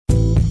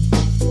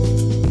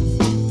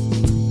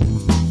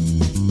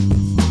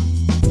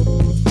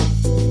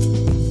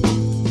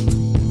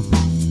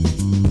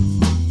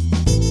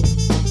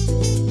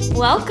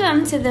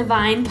Welcome to the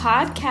Vine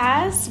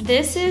Podcast.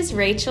 This is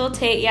Rachel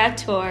Tate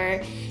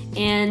Yator,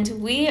 and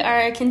we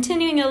are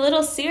continuing a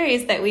little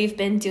series that we've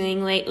been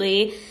doing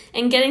lately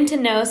and getting to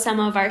know some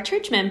of our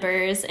church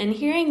members and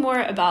hearing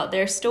more about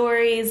their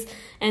stories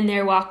and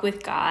their walk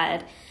with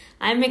God.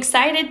 I'm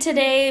excited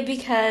today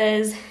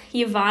because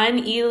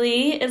Yvonne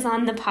Eele is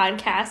on the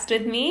podcast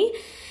with me,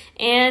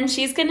 and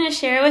she's going to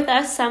share with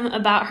us some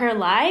about her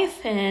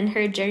life and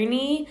her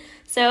journey.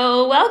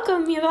 So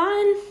welcome,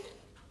 Yvonne.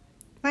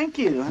 Thank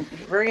you. I'm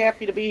very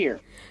happy to be here.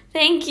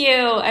 Thank you.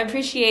 I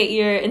appreciate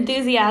your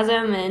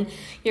enthusiasm and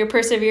your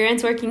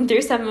perseverance working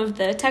through some of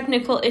the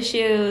technical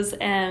issues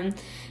and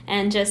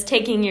just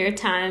taking your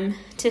time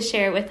to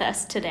share with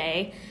us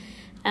today.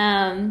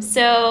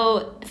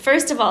 So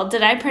first of all,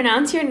 did I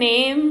pronounce your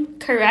name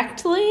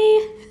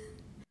correctly?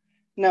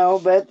 No,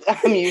 but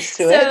I'm used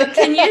to it.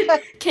 So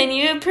can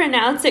you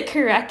pronounce it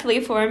correctly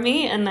for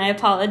me? And I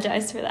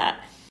apologize for that.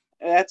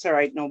 That's all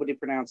right. Nobody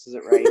pronounces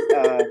it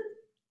right.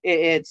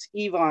 It's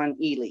Yvonne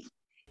Eele.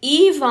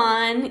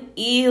 Yvonne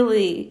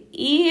Eele.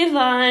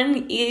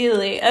 Yvonne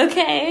Eele.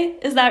 Okay.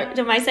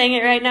 Am I saying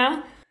it right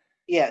now?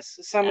 Yes.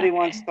 Somebody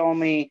once told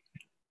me,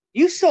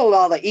 you sold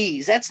all the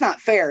E's. That's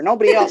not fair.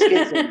 Nobody else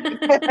gets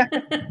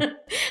it.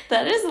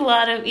 That is a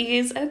lot of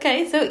E's.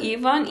 Okay, so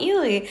Yvonne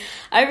Eele.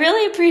 I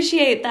really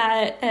appreciate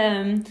that,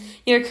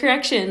 your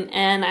correction,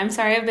 and I'm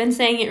sorry I've been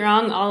saying it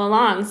wrong all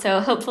along,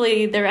 so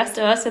hopefully the rest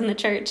of us in the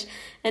church,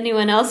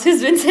 anyone else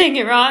who's been saying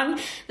it wrong,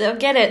 they'll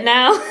get it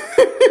now.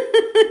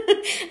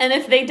 And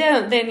if they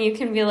don't, then you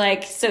can be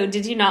like, so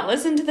did you not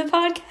listen to the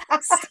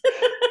podcast?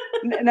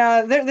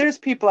 No, there's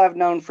people I've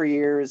known for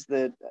years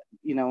that,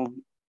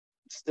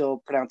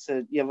 still pronounce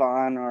it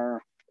Yvonne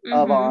or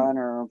Yvonne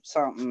or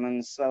something.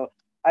 And so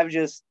I've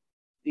just,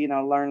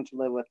 learned to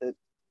live with it.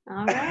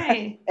 All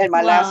right. And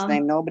my last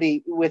name,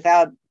 nobody,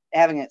 without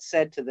having it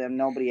said to them,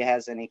 nobody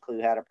has any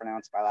clue how to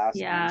pronounce my last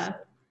name. So.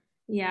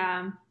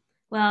 Yeah.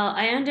 Well,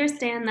 I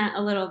understand that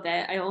a little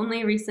bit. I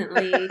only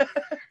recently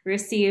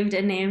received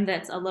a name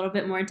that's a little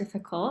bit more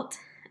difficult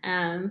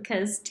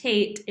because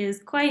Tate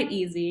is quite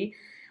easy.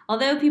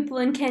 Although people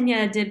in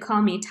Kenya did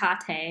call me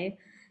Tate,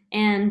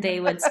 and they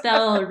would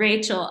spell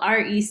Rachel,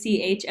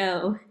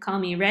 R-E-C-H-O, call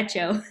me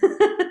Recho.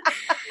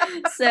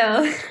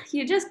 So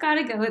you just got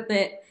to go with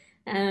it.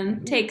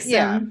 Take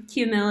some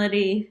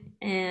humility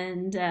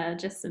and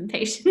just some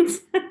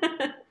patience.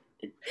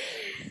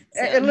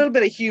 A little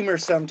bit of humor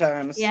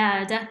sometimes.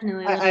 Yeah,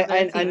 definitely.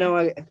 I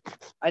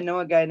know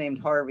a guy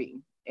named Harvey,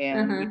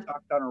 and we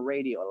talked on a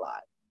radio a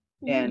lot,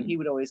 and he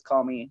would always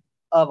call me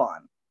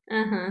Yvonne.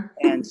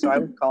 And so I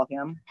would call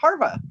him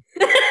Harva.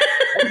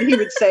 And he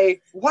would say,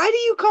 why do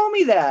you call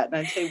me that? And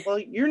I'd say, well,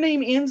 your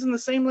name ends in the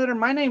same letter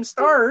my name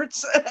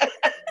starts.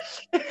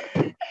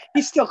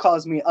 He still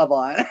calls me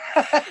Yvonne.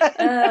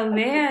 Oh,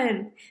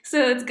 man.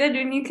 So it's good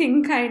when you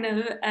can kind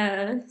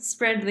of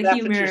spread the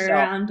humor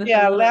around.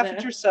 Laugh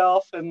at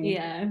yourself and,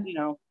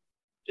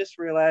 just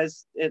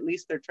realize at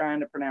least they're trying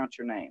to pronounce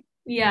your name.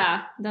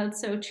 Yeah, that's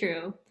so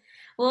true.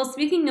 Well,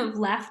 speaking of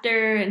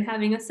laughter and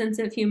having a sense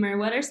of humor,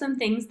 what are some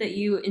things that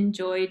you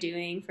enjoy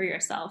doing for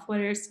yourself? What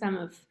are some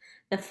of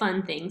the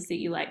fun things that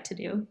you like to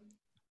do?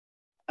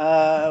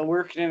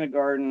 Working in a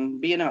garden,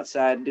 being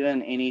outside,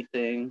 doing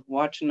anything,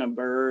 watching the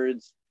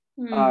birds,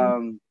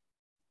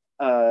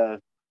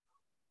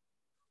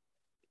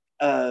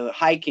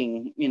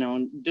 hiking,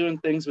 doing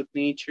things with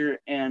nature.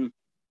 And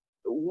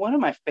one of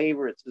my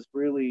favorites is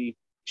really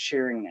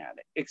sharing that,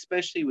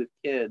 especially with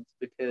kids,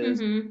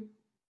 because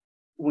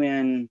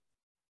when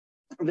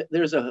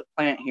there's a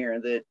plant here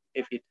that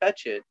if you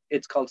touch it,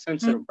 it's called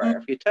sensitive briar.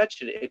 If you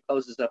touch it, it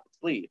closes up its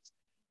leaves.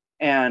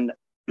 And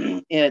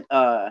it,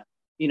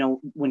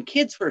 when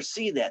kids first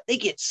see that, they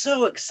get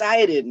so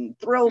excited and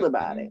thrilled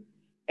about it.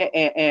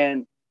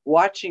 And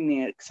watching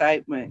the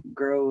excitement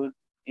grow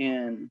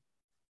in,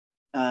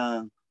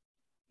 young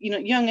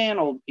and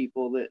old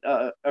people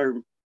that are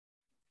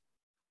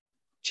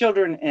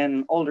children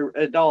and older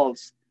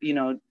adults,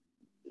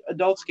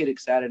 adults get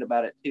excited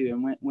about it too.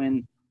 And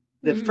when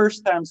the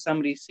first time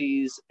somebody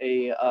sees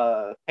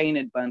a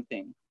painted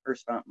bunting or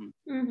something,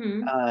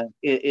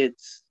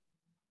 it's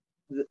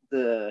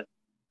the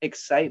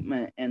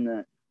excitement and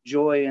the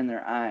joy in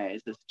their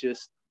eyes. It's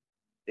just,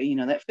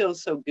 that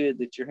feels so good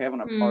that you're having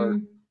a part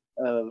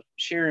of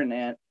sharing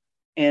that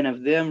and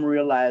of them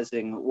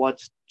realizing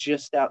what's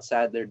just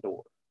outside their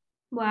door.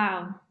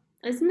 Wow.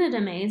 Isn't it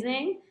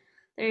amazing?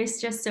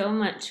 There's just so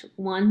much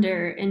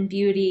wonder and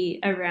beauty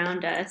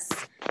around us.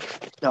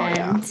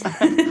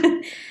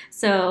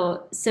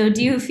 So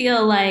do you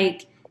feel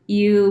like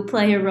you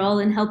play a role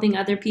in helping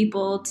other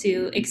people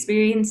to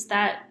experience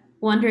that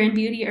wonder and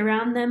beauty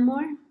around them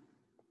more?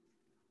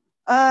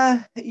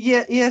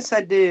 Yes,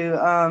 I do.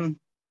 I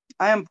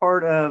am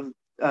part of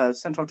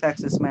Central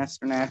Texas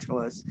Master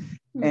Naturalists,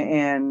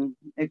 and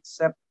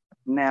except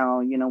now,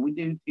 we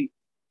do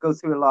go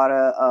through a lot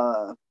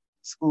of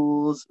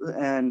schools,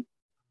 and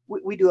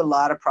we do a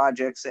lot of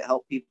projects that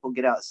help people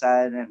get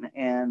outside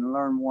and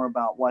learn more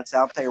about what's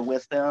out there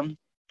with them.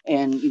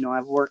 And,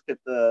 I've worked at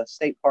the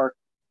state park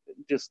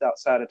just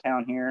outside of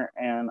town here,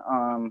 and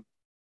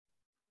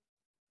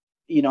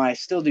I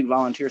still do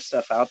volunteer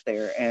stuff out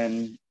there.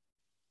 And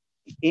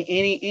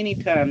any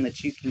time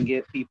that you can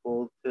get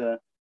people to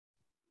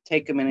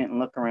take a minute and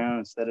look around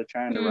instead of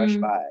trying to rush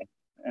by,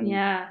 and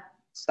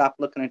stop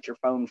looking at your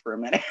phone for a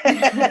minute.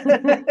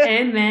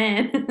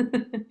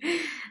 Amen.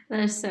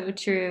 That's so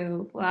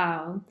true.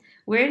 Wow.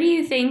 Where do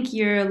you think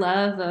your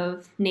love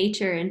of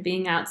nature and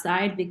being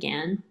outside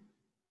began?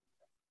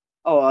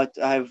 Oh,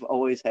 I've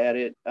always had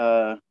it.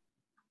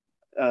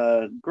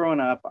 Growing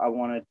up, I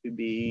wanted to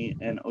be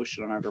an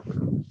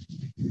oceanographer.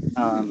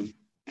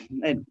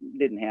 It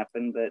didn't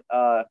happen, but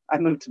I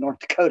moved to North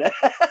Dakota.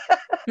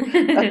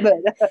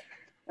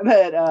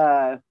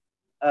 but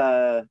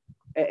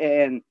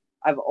and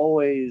I've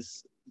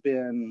always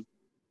been,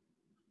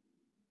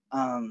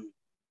 wanted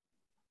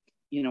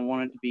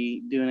to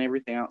be doing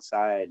everything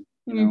outside,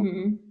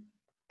 and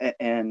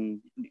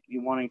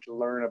you wanting to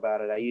learn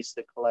about it. I used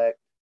to collect.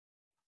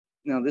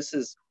 This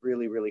is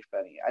really, really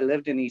funny. I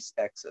lived in East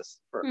Texas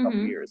for a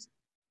couple years,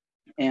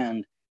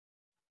 and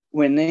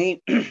when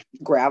they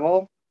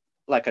gravel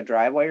like a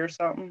driveway or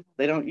something,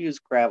 they don't use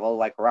gravel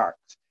like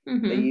rocks.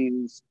 They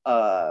use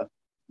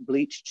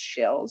bleached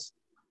shells.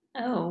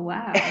 Oh,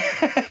 wow.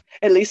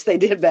 At least they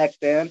did back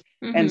then.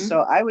 And so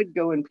I would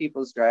go in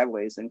people's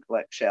driveways and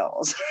collect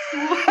shells.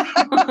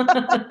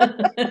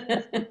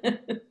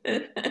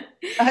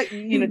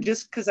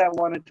 Just because I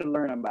wanted to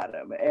learn about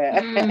them.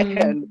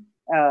 And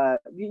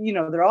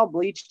they're all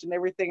bleached and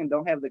everything and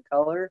don't have the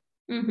color.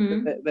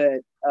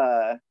 But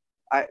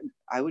I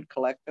would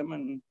collect them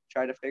and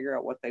try to figure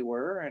out what they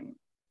were, and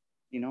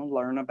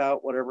learn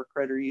about whatever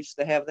critter used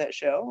to have that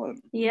shell. And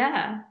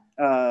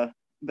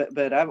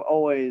but I've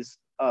always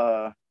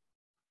felt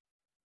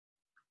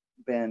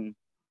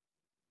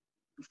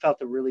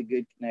a really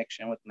good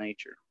connection with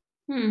nature.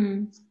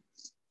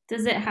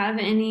 Does it have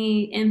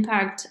any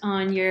impact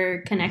on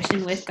your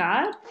connection with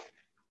God?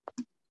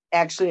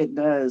 Actually, it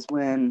does.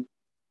 When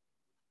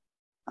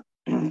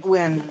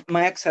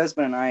my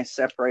ex-husband and I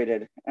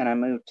separated and I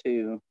moved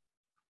to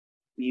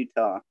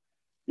Utah,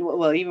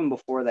 well, even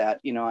before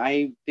that,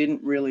 I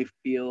didn't really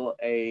feel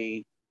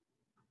a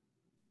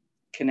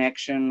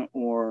connection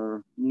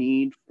or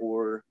need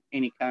for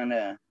any kind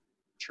of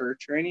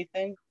church or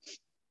anything.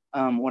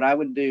 What I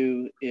would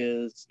do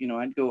is,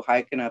 I'd go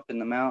hiking up in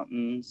the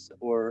mountains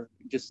or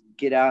just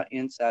get out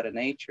inside of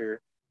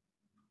nature.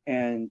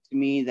 And to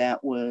me,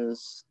 that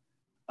was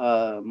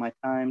my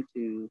time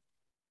to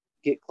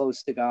get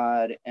close to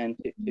God, and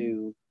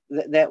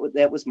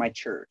that was my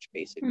church,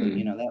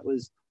 basically. That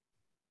was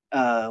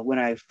when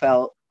I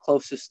felt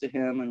closest to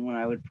Him and when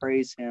I would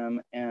praise Him.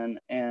 And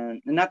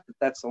not that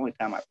that's the only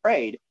time I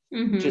prayed,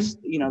 just,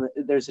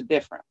 there's a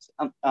difference.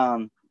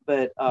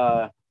 But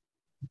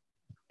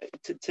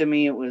to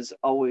me, it was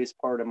always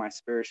part of my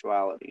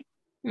spirituality.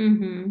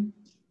 Do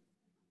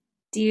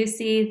you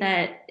see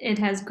that it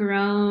has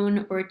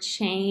grown or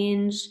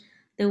changed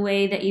the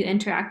way that you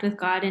interact with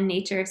God and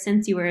nature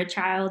since you were a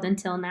child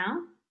until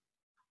now?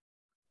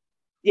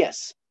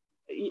 Yes.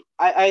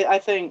 I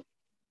think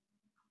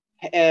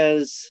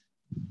as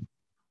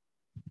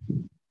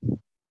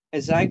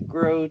I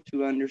grow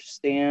to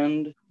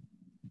understand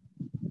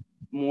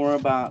more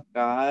about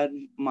God,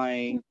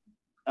 my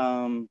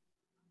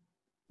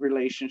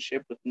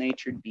relationship with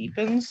nature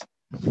deepens,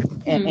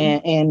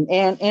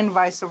 and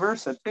vice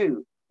versa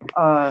too,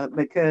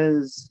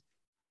 because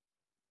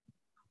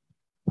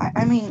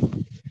I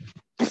mean,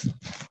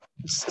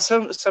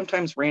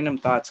 sometimes random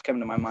thoughts come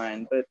to my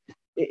mind, but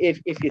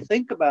if you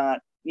think about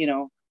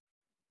a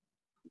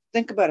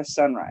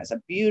sunrise,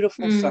 a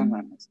beautiful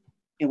sunrise,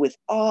 and with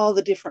all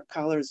the different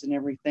colors and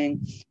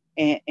everything,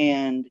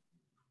 and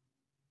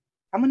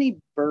how many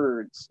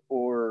birds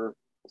or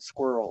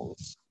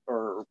squirrels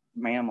or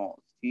mammals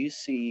do you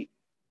see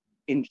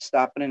in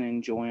stopping and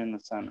enjoying the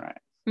sunrise?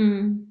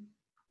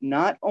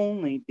 Not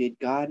only did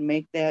God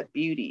make that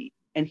beauty,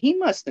 and He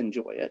must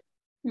enjoy it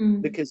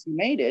because He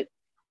made it,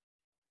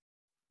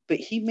 but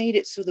He made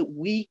it so that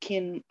we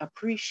can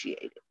appreciate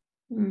it,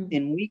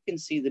 and we can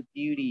see the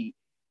beauty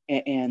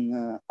and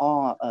the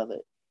awe of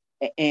it,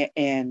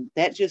 and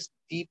that just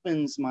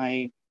deepens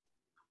my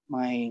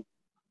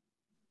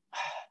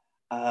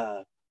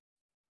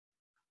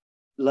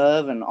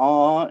love and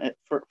awe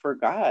for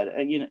God.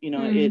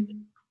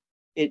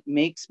 It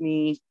makes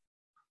me,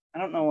 I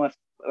don't know if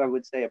I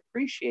would say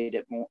appreciate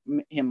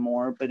Him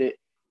more, but it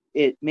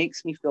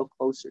makes me feel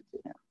closer to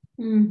Him.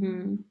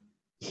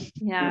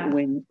 Yeah.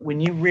 When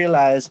you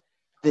realize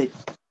that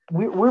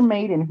we're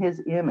made in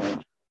His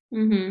image,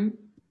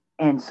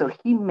 and so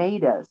He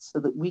made us so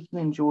that we can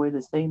enjoy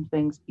the same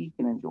things He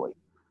can enjoy.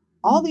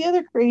 All the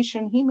other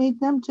creation, He made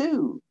them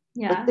too.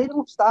 Yeah. But they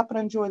don't stop and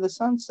enjoy the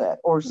sunset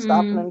or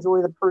stop and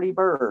enjoy the pretty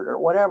bird or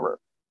whatever.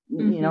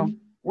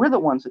 We're the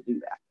ones that do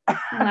that.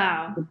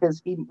 Wow.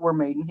 Because we're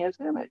made in His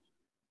image.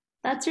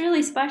 That's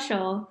really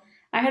special.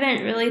 I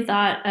hadn't really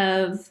thought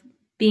of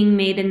being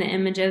made in the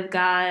image of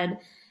God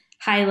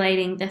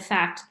highlighting the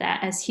fact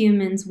that as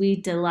humans we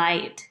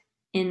delight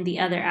in the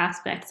other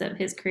aspects of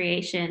His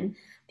creation,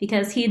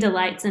 because he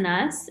delights in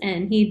us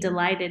and he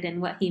delighted in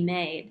what he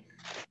made.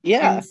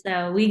 Yeah. And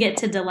so we get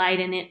to delight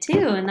in it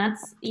too. And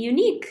that's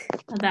unique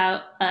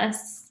about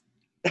us.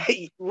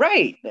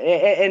 Right.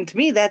 And to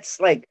me, that's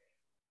like,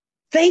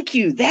 thank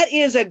you. That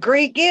is a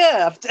great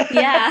gift.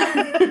 Yeah.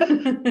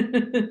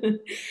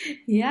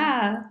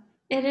 Yeah.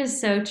 It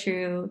is so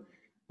true.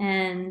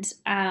 And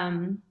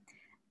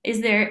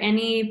is there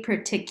any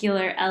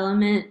particular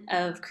element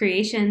of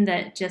creation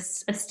that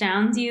just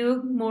astounds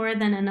you more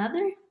than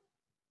another?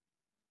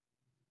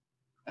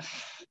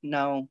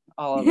 No,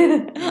 all of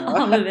it.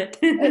 All of it.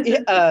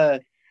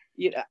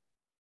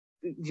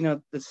 You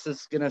know, this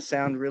is gonna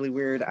sound really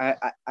weird. I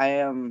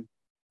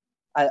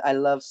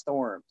love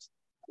storms.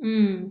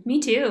 Me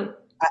too.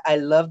 I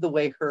love the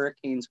way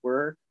hurricanes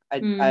work. I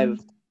Mm,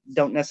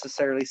 don't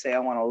necessarily say I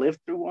want to live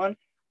through one.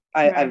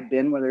 I've right.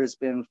 been where there's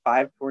been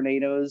 5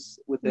 tornadoes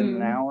within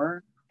an Mm,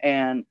 hour,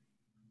 and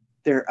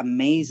they're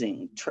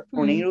amazing.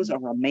 Tornadoes mm,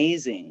 are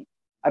amazing.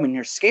 I mean,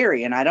 they're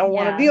scary, and I don't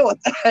want to yeah. deal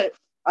with that.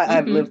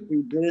 I've lived Mm-hmm.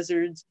 through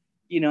blizzards,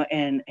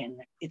 and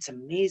it's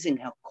amazing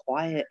how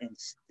quiet and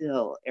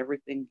still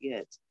everything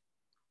gets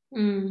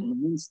when Mm, the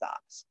wind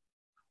stops.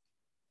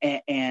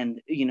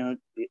 And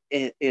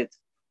it's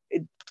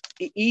it,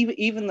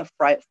 even the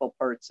frightful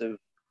parts of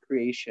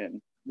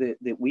creation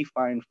that we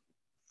find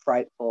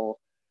frightful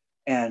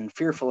and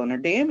fearful and are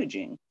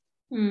damaging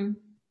mm,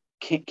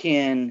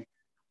 can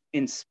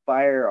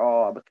inspire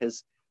awe,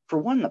 because for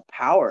one, the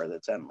power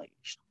that's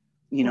unleashed,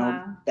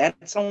 wow.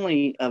 that's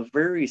only a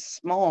very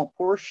small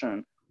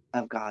portion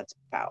of God's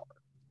power.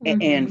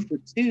 And Mm-hmm. for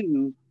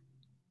two,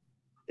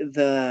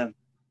 the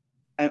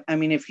I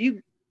mean, if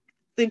you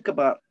think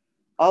about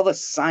all the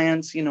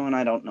science, and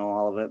I don't know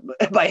all of it,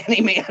 but by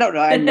any means,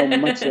 I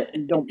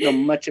don't know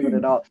much of it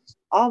at all.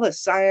 All the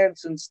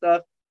science and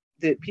stuff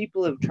that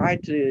people have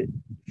tried to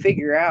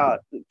figure out,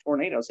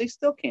 tornadoes, they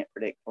still can't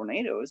predict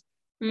tornadoes,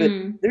 but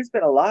Mm, there's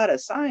been a lot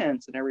of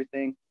science and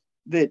everything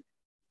that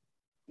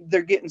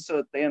they're getting so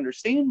that they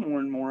understand more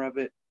and more of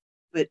it.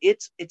 But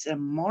it's a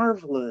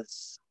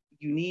marvelous,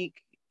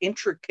 unique,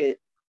 intricate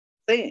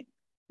thing.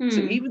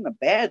 So mm, even the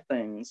bad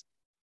things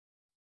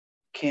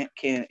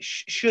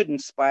should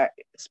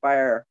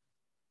inspire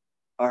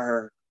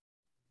our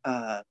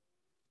uh,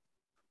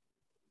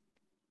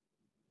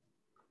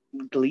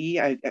 glee.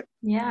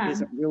 yeah.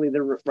 Isn't really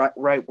the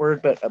right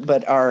word,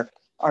 but our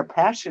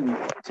passion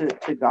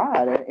to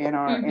God, and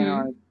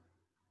Mm-hmm.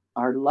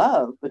 our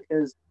love,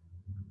 because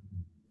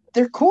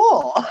they're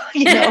cool.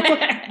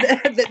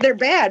 They're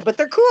bad, but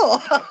they're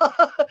cool.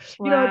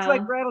 It's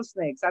like Wow.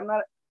 rattlesnakes. I'm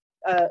not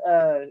uh,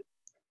 uh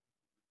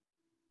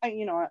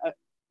I,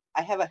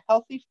 I have a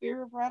healthy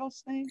fear of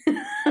rattlesnakes.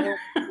 I don't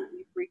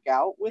completely freak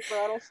out with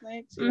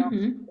rattlesnakes.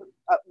 Mm-hmm.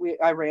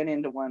 I ran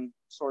into one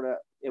sort of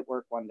at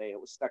work one day. It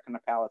was stuck in the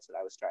pallets that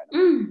I was trying to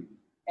move. Mm.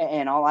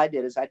 And all I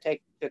did is I took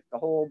the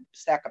whole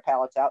stack of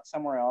pallets out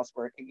somewhere else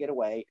where it could get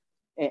away,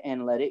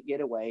 and let it get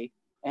away,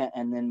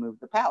 and then move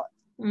the pallets.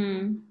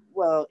 Mm.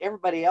 Well,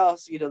 everybody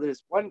else,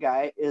 there's one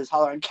guy is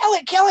hollering, kill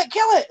it, kill it,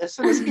 kill it, as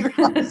soon as he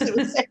realized it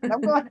was there. And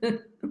I'm going,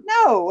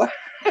 no.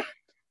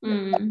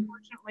 Mm.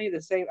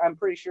 Unfortunately, I'm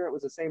pretty sure it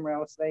was the same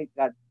rattlesnake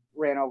that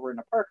ran over in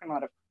the parking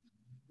lot a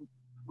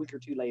week or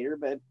two later,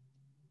 but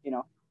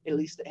at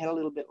least it had a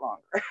little bit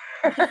longer.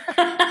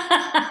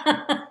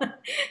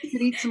 You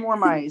could eat some more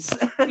mice.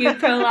 You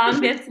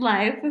prolonged its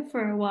life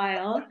for a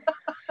while.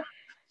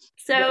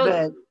 So,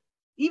 But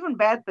even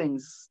bad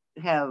things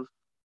have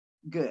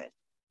good,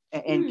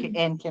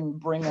 and can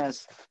bring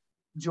us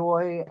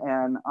joy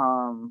and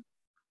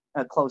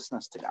a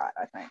closeness to God,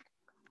 I think.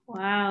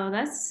 wow,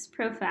 that's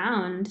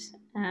profound.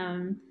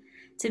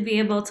 To be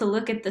able to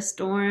look at the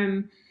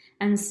storm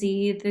and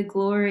see the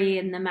glory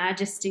and the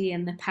majesty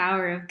and the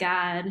power of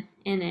God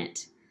in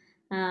it.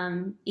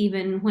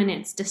 Even when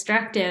it's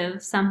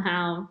destructive,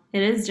 somehow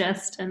it is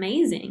just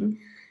amazing.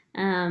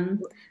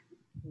 Um,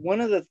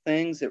 One of the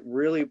things that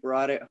really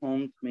brought it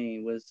home to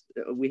me was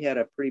we had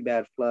a pretty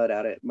bad flood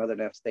out at Mother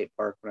Neff State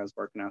Park when I was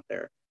working out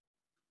there.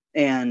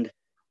 And,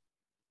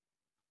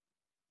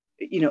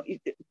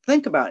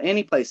 think about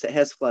any place that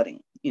has flooding.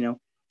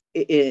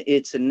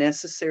 It's a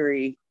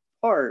necessary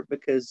part,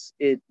 because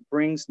it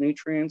brings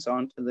nutrients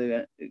onto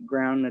the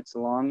ground that's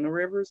along the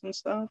rivers and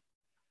stuff.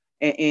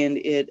 And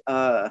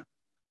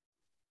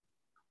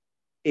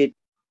it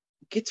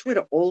gets rid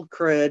of old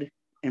crud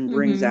and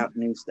brings mm-hmm, out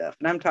new stuff.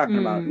 And I'm talking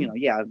about,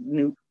 mm,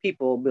 new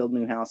people build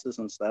new houses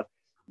and stuff,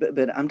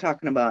 but I'm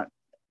talking about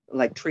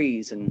like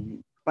trees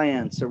and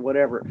plants or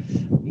whatever.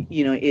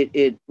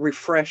 It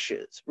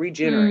refreshes,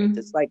 regenerates. mm.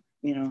 It's like,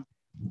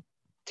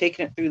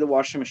 taking it through the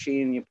washing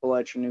machine and you pull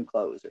out your new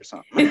clothes or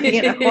something.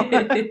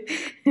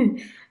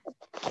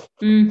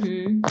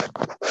 Mm-hmm.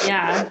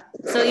 Yeah.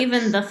 So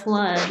even the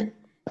flood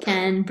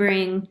can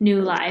bring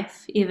new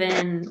life.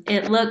 Even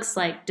it looks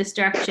like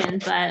destruction,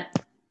 but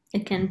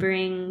it can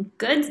bring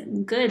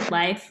good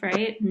life,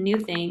 right? New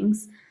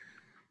things.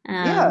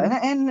 Yeah, Um,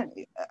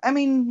 and I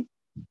mean,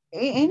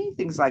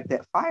 anything's like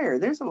that. Fire.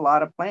 There's a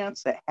lot of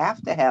plants that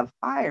have to have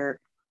fire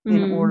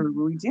in order mm,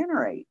 to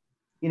regenerate.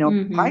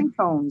 Pine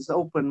cones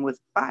open with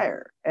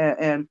fire,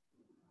 and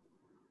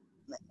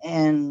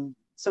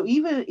so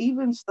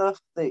even stuff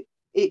that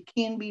it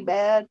can be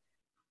bad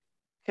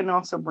can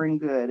also bring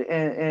good.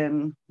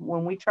 And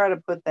when we try to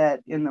put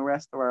that in the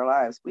rest of our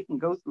lives, we can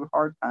go through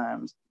hard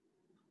times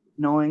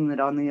knowing that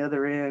on the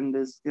other end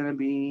is going to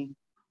be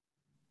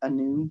a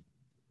new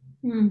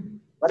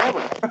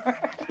whatever.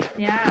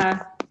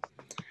 Yeah.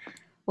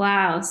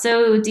 Wow.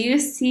 So do you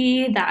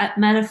see that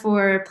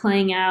metaphor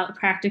playing out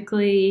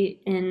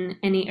practically in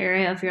any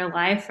area of your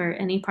life or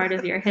any part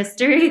of your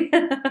history?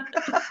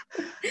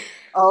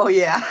 Oh,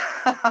 yeah.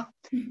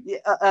 Yeah,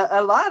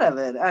 a lot of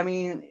it. I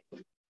mean,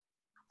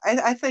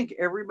 I think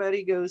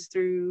everybody goes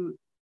through,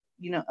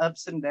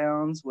 ups and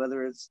downs,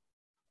 whether it's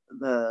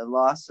the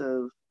loss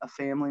of a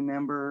family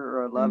member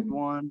or a loved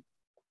one,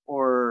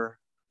 or,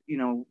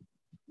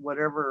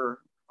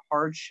 whatever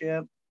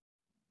hardship.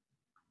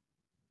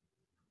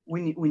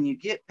 When you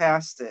get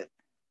past it,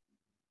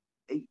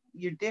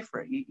 you're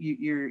different.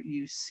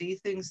 You see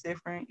things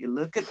different. You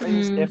look at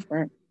things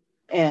different,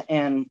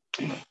 and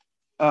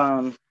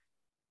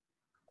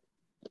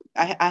I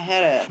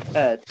had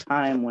a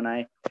time when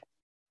I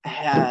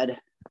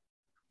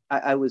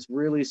was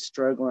really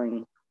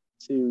struggling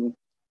to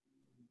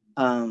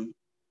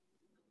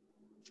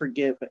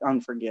forgive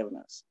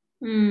unforgiveness,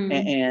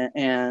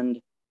 and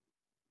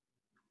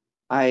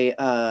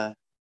I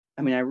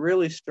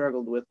really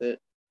struggled with it.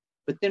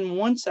 But then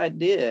once I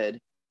did,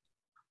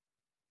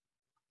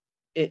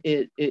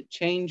 it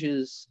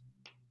changes.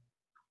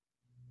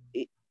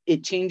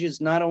 It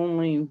changes not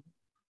only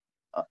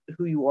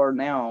who you are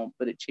now,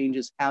 but it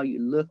changes how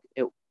you look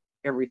at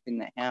everything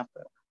that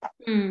happened.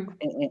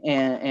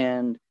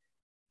 And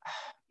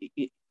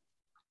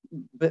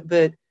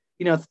but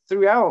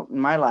throughout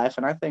my life,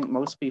 and I think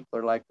most people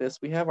are like this,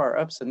 we have our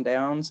ups and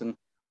downs, and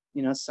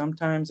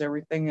sometimes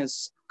everything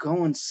is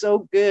going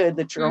so good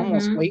that you're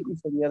almost waiting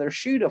for the other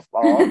shoe to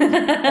fall.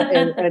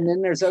 and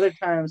then there's other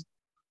times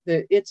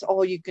that it's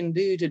all you can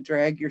do to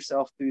drag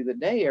yourself through the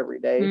day every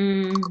day.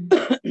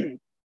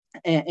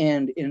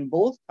 And in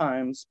both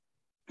times,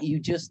 you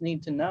just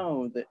need to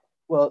know that,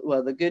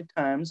 well, the good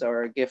times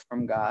are a gift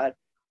from God,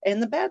 and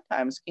the bad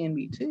times can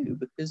be too,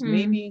 because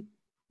maybe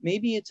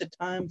it's a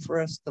time for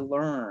us to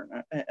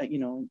learn,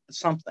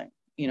 something,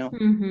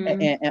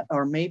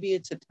 or maybe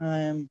it's a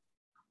time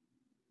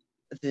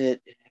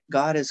that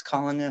God is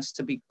calling us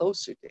to be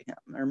closer to Him,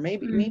 or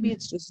maybe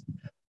it's just,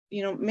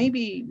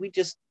 maybe we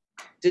just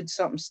did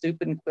something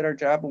stupid and quit our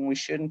job when we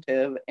shouldn't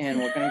have, and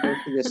we're going to go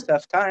through this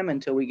tough time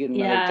until we get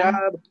another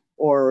job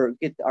or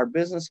get our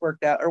business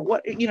worked out, or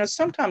what.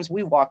 Sometimes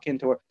we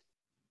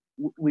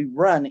we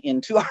run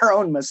into our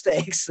own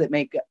mistakes that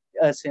make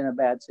us in a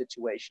bad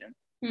situation.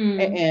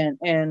 But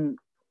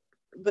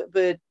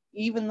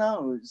even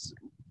those,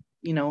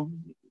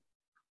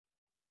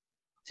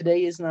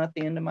 today is not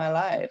the end of my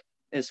life.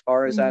 As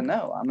far as I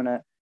know, I'm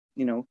gonna,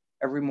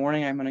 every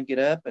morning I'm gonna get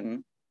up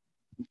and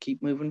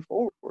keep moving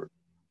forward.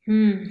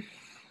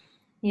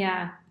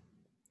 Yeah.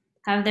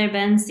 Have there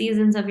been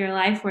seasons of your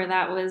life where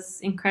that was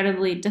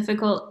incredibly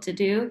difficult to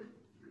do?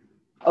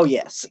 Oh,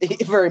 yes,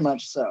 very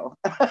much so.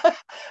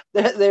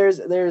 there's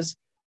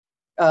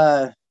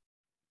I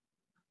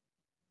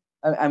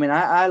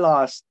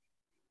lost,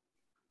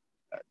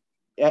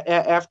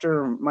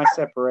 after my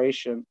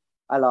separation,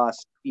 I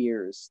lost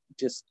years,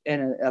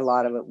 and a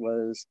lot of it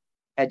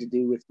had to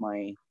do with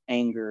my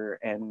anger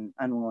and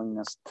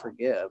unwillingness to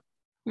forgive.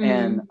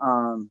 And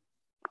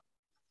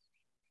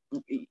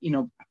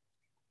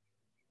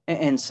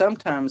and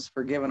sometimes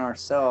forgiving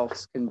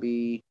ourselves can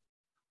be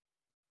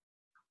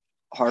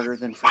harder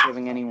than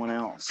forgiving anyone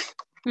else.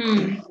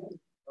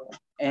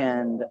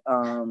 And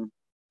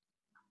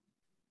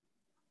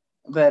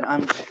but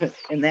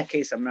in that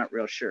case, I'm not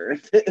real sure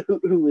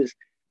who is,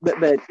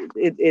 but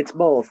it's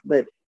both.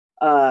 But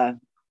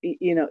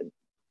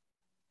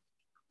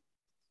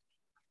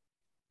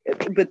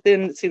but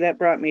then see, that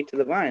brought me to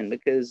the Vine,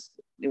 because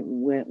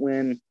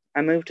when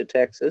I moved to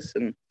Texas,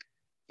 and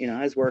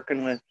I was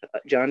working with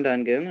John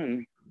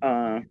Dungan,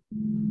 and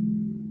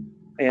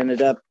I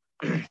ended up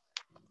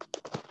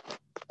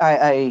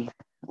I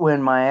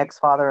when my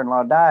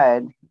ex-father-in-law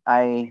died,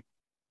 I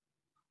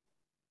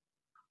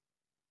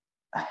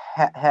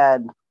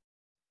had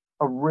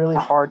a really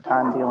hard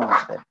time dealing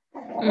with it.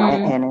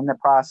 And in the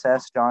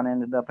process, John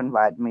ended up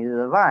inviting me to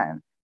the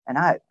Vine, and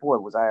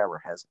was I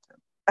ever hesitant.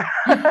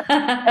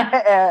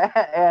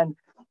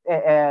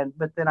 and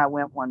but then I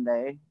went one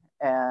day,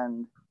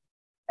 and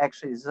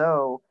actually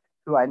Zoe,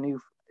 who I knew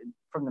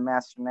from the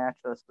Master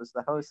Naturalist, was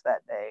the host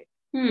that day,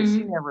 but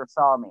she never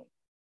saw me.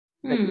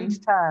 But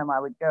each time I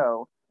would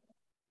go,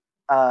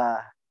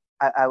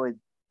 I would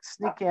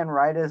sneak in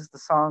right as the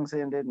songs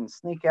ended, and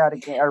sneak out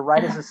again, or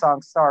right as the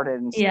song started,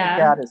 and sneak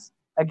out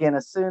again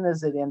as soon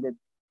as it ended.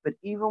 But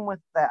even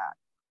with that,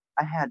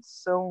 I had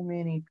so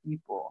many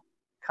people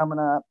coming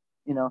up,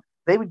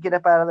 they would get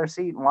up out of their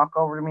seat and walk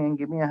over to me and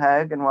give me a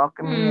hug and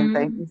welcome me and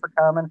thank me for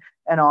coming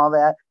and all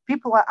that.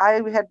 People,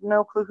 I had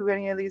no clue who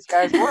any of these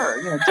guys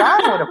were.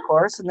 John would, of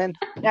course, and then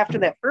after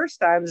that first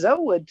time, Zoe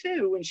would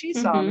too when she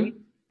saw me.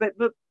 But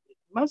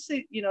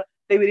mostly,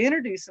 they would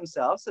introduce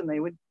themselves and they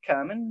would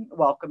come and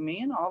welcome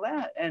me and all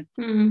that. And,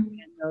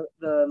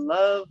 the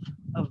love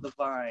of the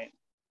vine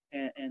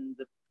and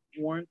the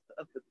warmth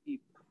of the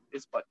people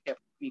is what kept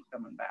me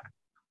coming back.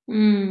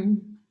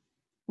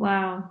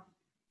 Wow.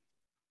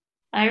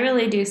 I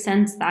really do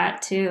sense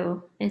that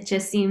too. It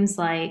just seems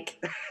like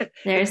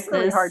there's it's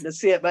really hard to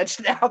see it much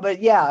now,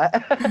 but yeah.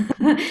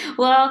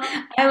 Well,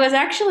 I was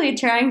actually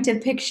trying to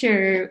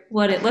picture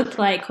what it looked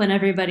like when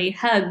everybody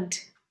hugged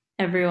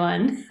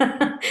everyone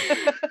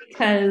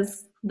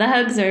because the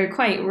hugs are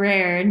quite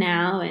rare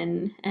now,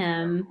 and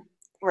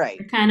right.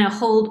 we're kind of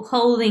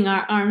holding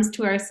our arms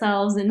to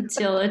ourselves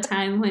until a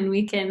time when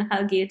we can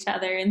hug each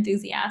other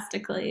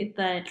enthusiastically.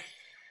 But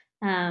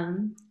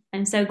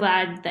I'm so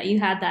glad that you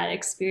had that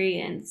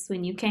experience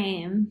when you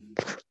came.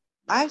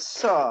 I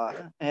saw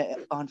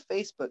on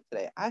Facebook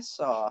today, I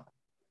saw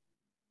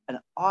an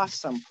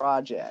awesome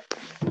project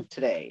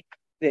today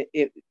that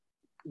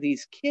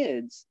these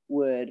kids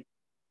would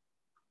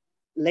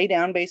lay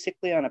down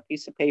basically on a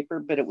piece of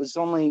paper, but it was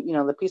only,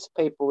 the piece of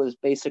paper was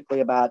basically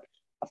about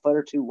a foot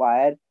or two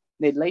wide.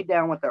 They'd lay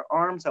down with their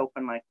arms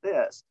open like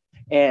this,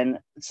 and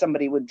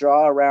somebody would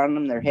draw around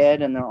them their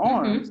head and their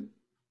arms,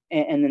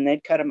 and then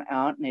they'd cut them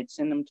out and they'd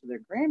send them to their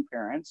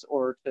grandparents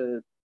or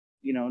to,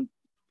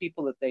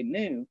 people that they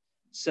knew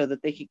so that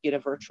they could get a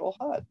virtual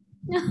hug.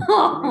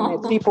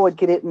 And then people would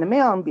get it in the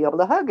mail and be able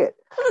to hug it.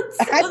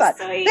 So I thought,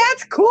 sweet.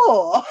 That's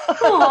cool.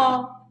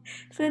 Oh,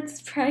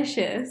 that's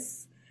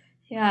precious.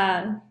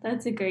 Yeah,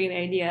 that's a great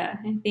idea.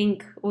 I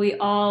think we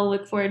all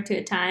look forward to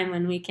a time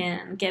when we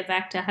can get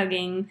back to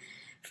hugging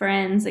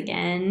friends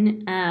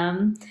again.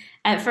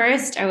 At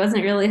first, I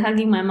wasn't really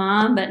hugging my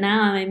mom, but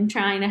now I'm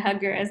trying to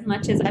hug her as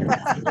much as I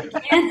possibly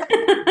can.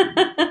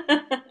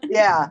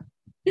 Yeah.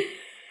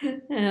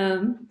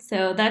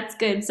 So that's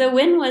good. So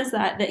when was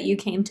that you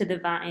came to the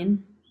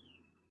Vine?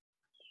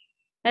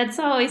 That's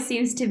always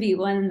seems to be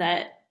one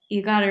that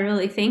you got to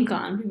really think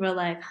on. People are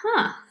like,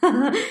 huh,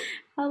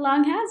 how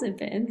long has it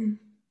been?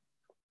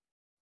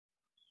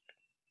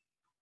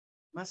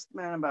 Must have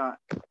been about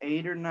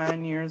 8 or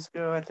 9 years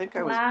ago. I think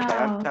I was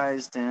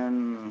baptized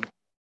in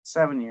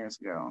 7 years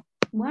ago.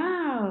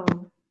 Wow.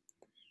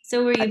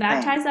 So were you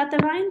baptized at the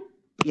Vine?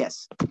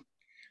 Yes.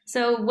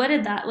 So what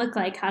did that look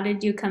like? How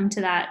did you come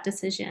to that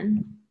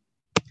decision?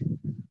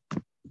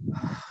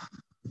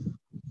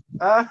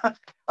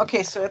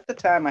 Okay, so at the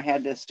time I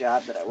had this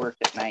job that I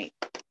worked at night,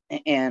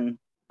 and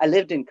I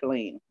lived in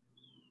Killeen.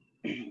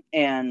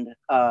 And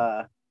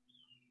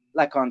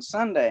like on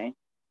Sunday,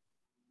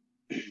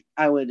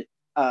 I would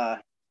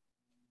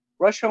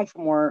rush home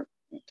from work,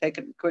 take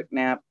a quick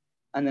nap,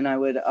 and then I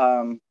would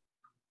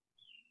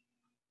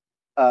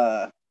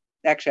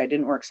actually I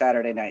didn't work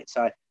Saturday night,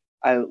 so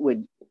I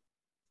would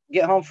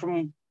get home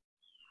from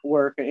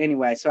work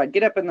anyway. So I'd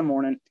get up in the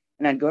morning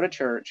and I'd go to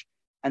church,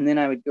 and then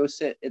I would go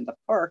sit in the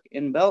park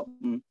in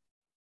Belton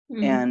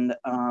and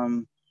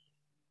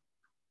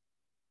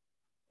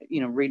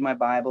read my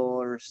Bible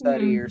or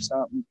study or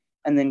something,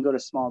 and then go to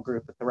small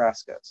group at the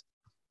Rascos,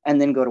 and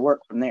then go to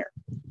work from there.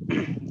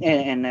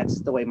 And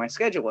that's the way my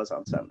schedule was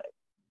on Sunday.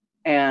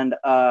 And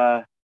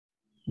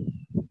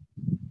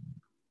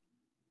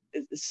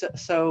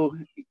so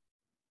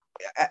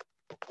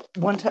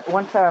one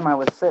time I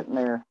was sitting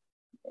there,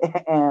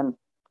 and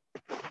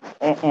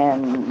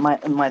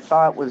my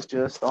thought was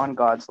just on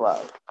God's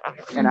love.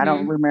 And I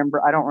don't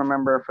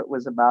remember if it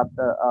was about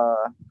the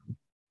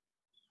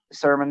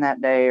sermon that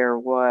day or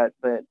what,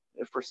 but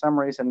for some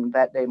reason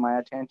that day my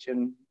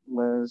attention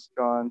was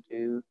drawn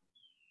to,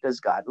 does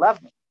God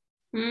love me?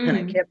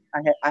 And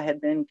I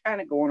had been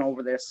kind of going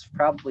over this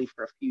probably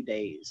for a few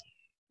days.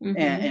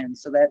 And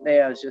so that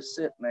day I was just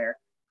sitting there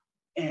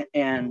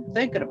and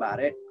thinking about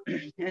it,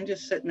 and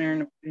just sitting there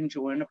and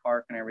enjoying the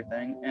park and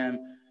everything. And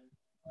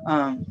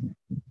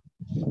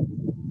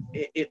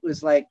it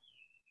was like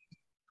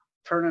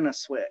turning a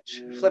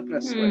switch, flipping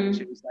a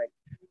switch. It was like,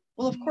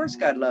 well, of course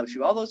God loves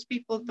you. All those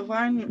people at the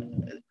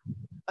Vine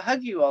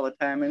hug you all the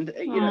time, and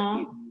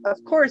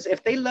of course,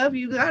 if they love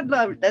you, God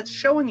loves. That's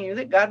showing you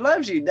that God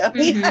loves you,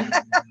 dummy.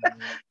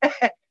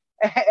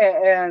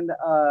 And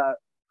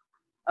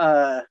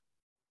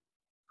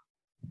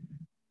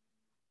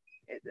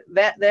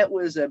that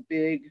was a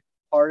big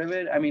part of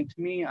it. I mean,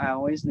 to me, I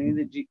always knew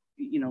that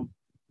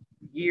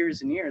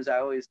years and years, I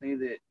always knew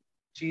that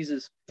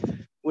Jesus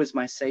was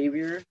my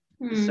savior.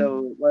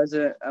 So it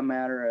wasn't a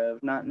matter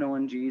of not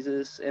knowing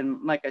Jesus.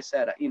 And like I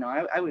said,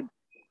 I would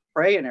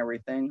pray and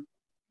everything.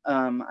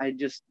 I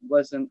just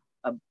wasn't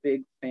a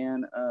big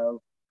fan of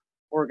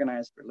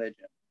organized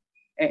religion.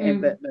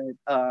 But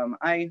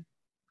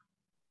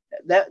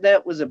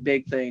that was a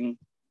big thing.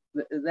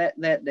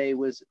 That day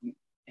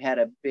had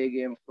a big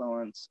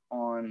influence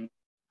on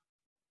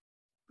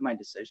my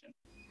decision.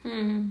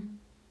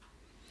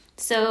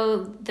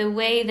 So the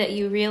way that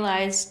you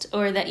realized,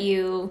 or that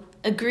you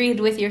agreed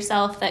with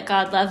yourself that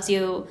God loves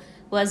you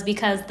was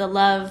because the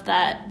love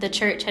that the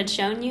church had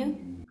shown you?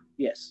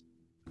 Yes.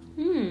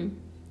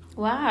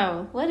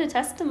 Wow, what a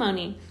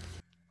testimony.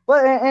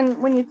 Well,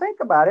 and when you think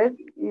about it,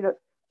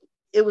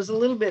 it was a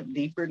little bit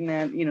deeper than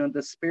that.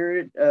 The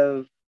Spirit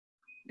of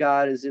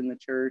God is in the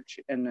church,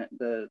 and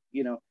the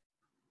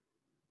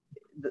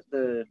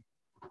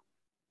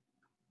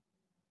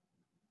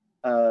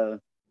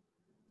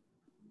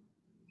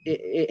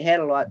it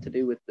had a lot to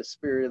do with the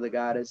Spirit of the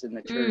God is in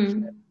the church.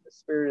 And the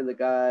Spirit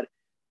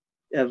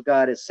of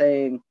God is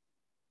saying,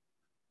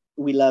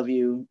 we love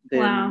you,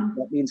 then Wow.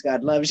 that means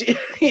God loves you.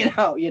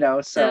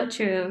 So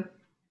true.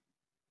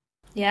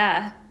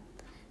 Yeah.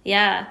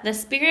 Yeah, the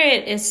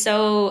Spirit is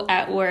so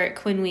at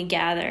work when we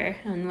gather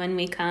and when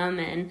we come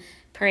and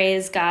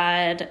praise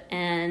God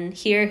and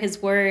hear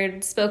His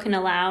word spoken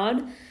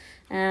aloud.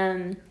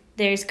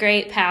 There's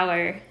great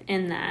power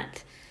in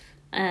that.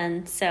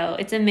 And so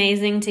it's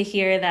amazing to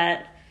hear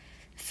that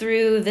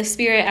through the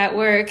Spirit at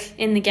work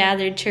in the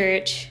gathered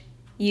church,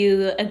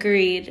 you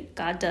agreed,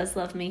 God does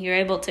love me. You're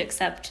able to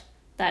accept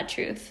that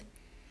truth.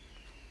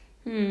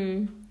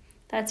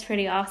 That's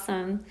pretty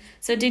awesome.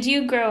 So did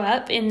you grow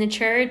up in the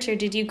church, or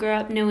did you grow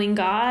up knowing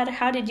God?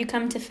 How did you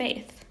come to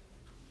faith?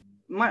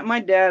 My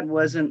dad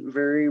wasn't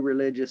very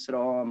religious at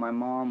all. My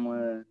mom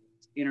was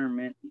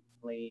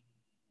intermittently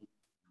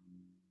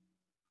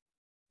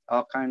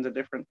all kinds of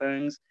different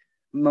things,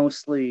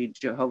 mostly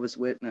Jehovah's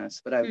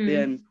Witness. But I've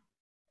been,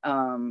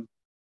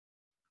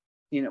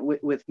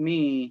 with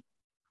me,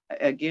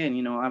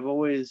 again, I've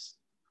always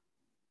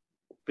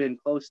been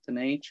close to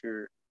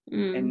nature,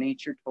 and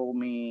nature told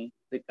me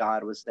that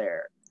God was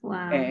there.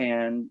 Wow.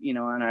 And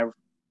I've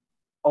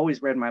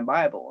always read my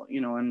Bible,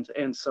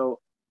 and so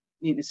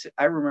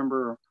I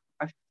remember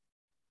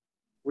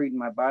reading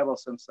my Bible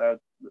since the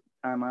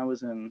time I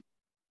was in,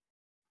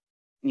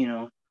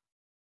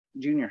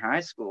 junior high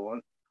school,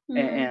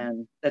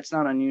 and that's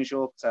not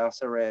unusual because I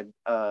also read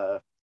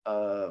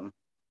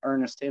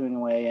Ernest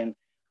Hemingway and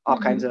all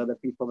kinds of other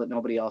people that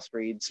nobody else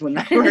reads when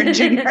they were in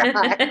junior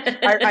high.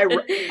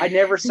 I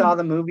never saw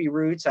the movie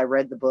Roots. I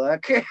read the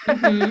book,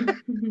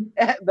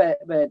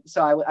 but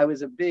so I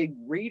was a big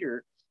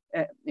reader,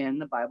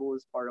 and the Bible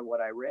was part of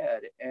what I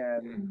read,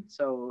 and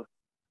so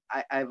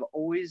I've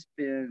always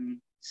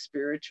been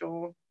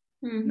spiritual,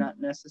 not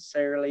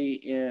necessarily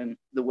in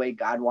the way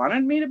God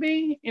wanted me to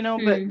be,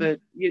 but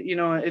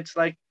it's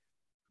like,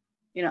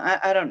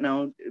 I don't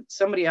know,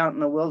 somebody out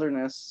in the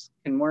wilderness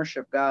can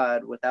worship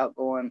God without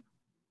going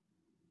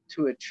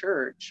to a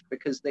church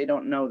because they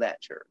don't know that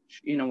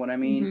church. You know what I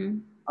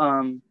mean?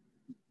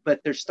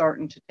 But they're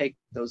starting to take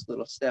those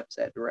little steps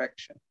that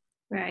direction.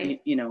 Right.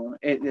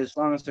 As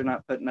long as they're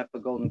not putting up a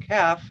golden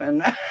calf,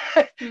 and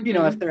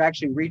if they're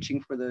actually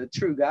reaching for the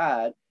true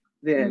God,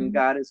 then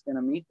God is going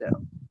to meet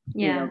them.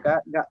 Yeah.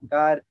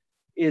 God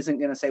isn't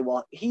going to say,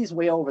 well, he's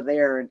way over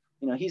there, and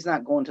he's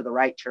not going to the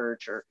right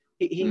church, or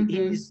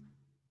he's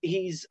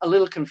a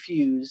little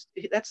confused.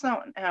 That's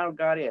not how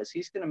God is.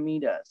 He's going to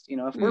meet us.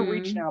 If we're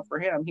reaching out for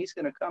him, he's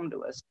going to come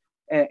to us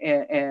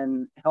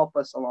and help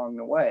us along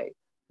the way.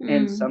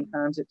 And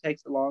sometimes it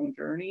takes a long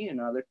journey, and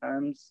other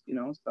times,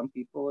 some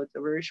people it's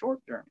a very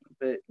short journey,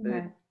 but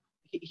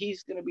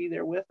he's going to be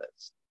there with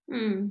us.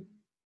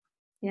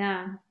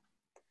 Yeah.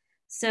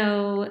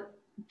 So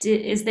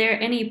is there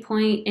any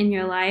point in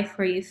your life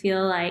where you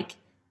feel like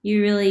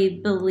you really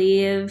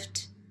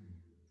believed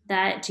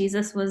that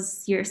Jesus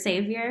was your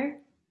savior?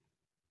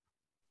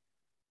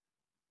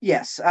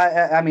 Yes.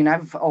 I mean,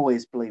 I've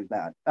always believed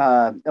that.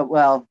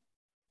 Well,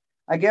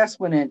 I guess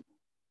when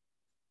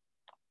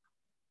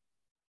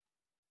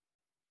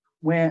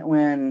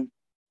Ron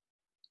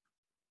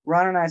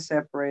and I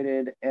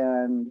separated,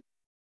 and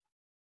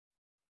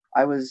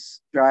I was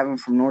driving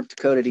from North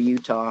Dakota to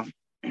Utah,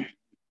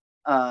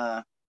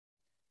 I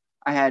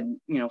had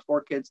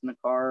 4 kids in the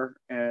car,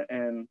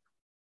 or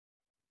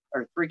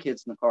 3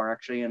 kids in the car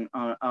actually, and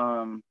I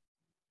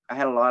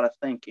had a lot of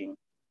thinking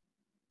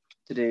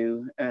to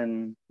do,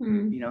 and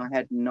I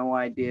had no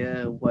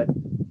idea what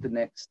the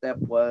next step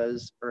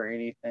was or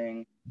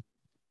anything,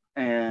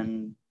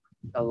 and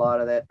a lot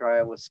of that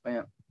drive was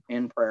spent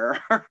in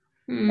prayer.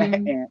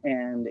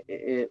 and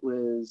it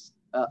was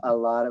a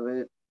lot of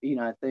it,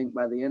 I think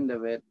by the end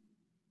of it,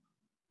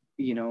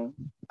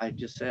 I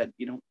just said,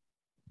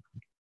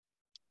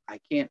 I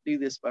can't do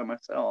this by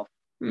myself,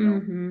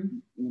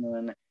 and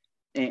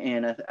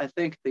I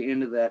think at the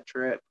end of that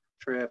trip,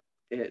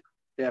 it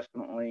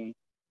definitely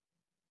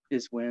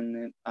is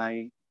when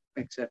I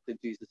accepted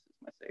Jesus as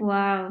my Savior.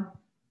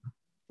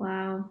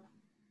 Wow.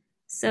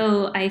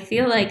 So I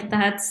feel like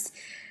that's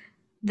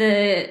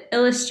the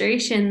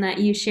illustration that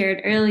you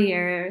shared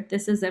earlier.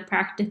 This is a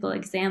practical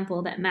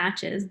example that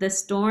matches the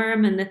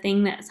storm, and the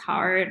thing that's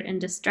hard and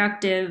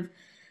destructive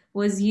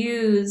was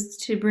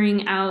used to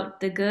bring out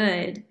the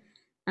good.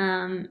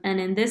 And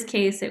in this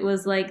case, it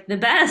was like the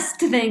best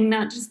thing,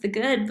 not just the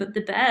good, but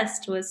the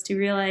best was to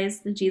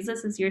realize that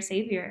Jesus is your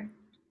savior.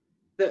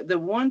 The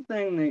one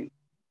thing that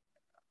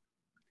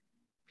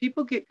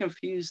people get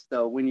confused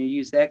though when you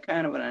use that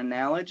kind of an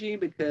analogy,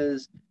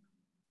 because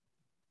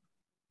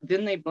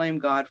then they blame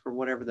God for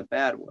whatever the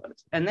bad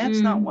was. And that's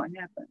not what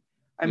happened.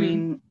 I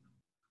mean,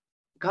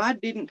 God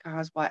didn't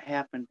cause what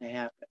happened to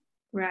happen.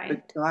 Right.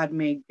 But God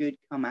made good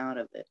come out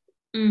of it.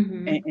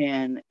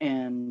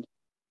 And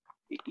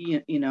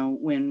you know,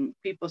 when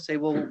people say,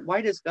 well,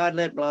 why does God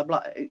let blah,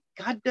 blah?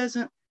 God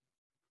doesn't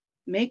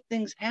make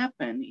things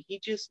happen. He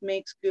just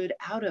makes good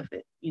out of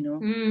it. You know,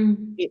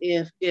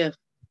 if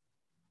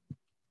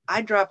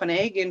I drop an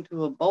egg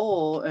into a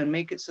bowl and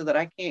make it so that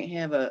I can't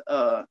have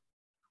a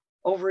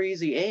over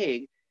easy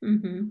egg,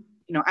 you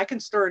know, I can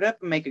stir it up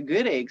and make a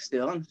good egg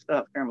still and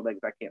stuff scrambled eggs.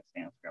 I can't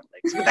stand scrambled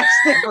eggs, but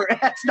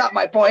that's not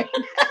my point.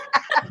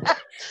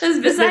 That's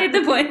beside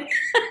the point.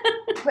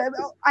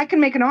 I can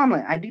make an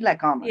omelet. I do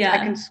like omelets. Yeah. I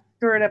can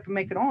stir it up and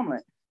make an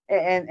omelet.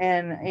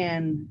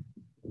 And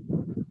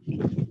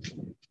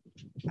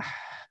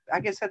I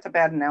guess that's a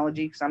bad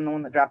analogy because I'm the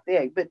one that dropped the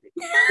egg. But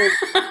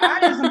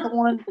God isn't the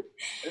one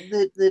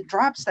that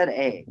drops that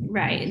egg.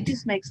 Right. He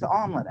just makes the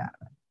omelet out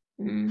of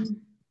it.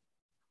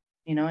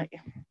 You know,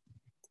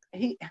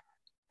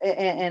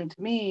 and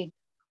to me,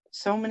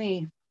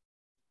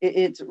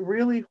 it's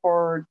really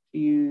hard to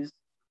use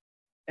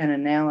an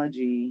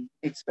analogy,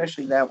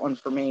 especially that one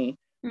for me,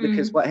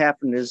 because what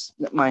happened is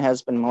that my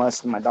husband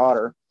molested my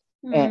daughter,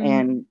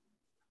 and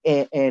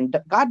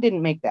God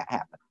didn't make that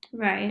happen.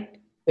 Right.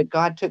 But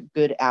God took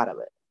good out of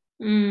it.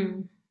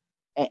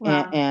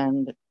 Wow.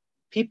 And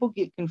people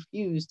get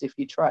confused if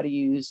you try to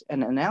use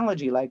an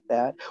analogy like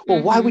that.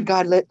 Well, why would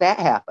God let that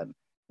happen?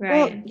 Right.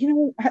 Well, you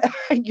know,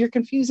 you're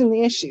confusing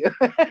the issue.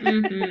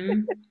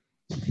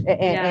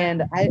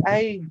 And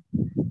I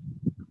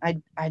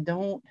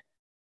don't.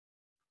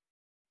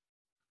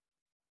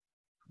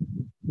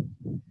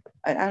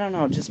 I don't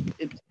know. Just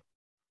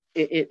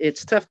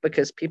it's tough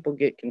because people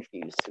get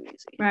confused too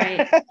easy.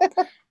 Right.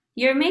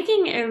 You're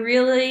making a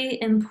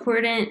really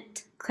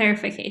important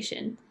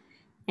clarification.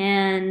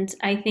 And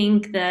I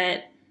think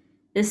that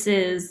this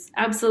is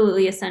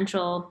absolutely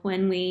essential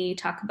when we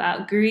talk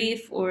about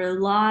grief or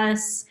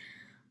loss,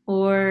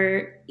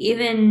 or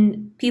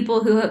even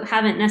people who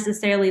haven't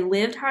necessarily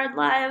lived hard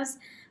lives,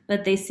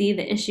 but they see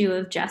the issue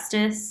of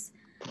justice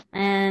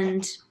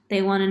and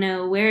they want to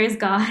know, where is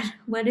God?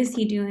 What is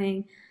he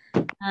doing?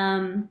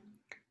 And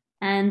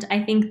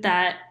I think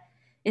that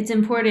it's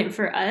important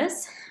for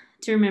us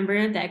to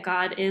remember that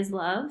God is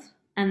love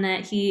and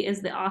that he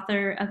is the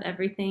author of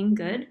everything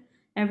good.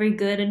 Every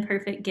good and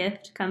perfect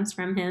gift comes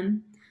from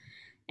him.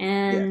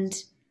 And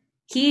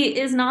he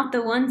is not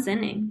the one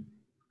sinning.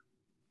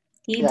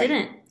 He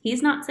didn't.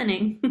 He's not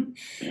sinning.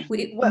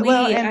 we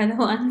are the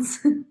ones.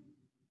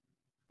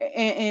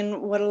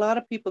 And what a lot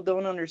of people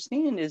don't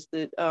understand is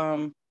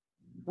that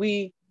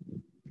we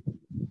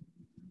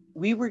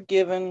were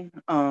given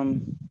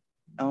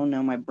oh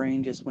no, my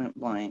brain just went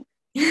blank.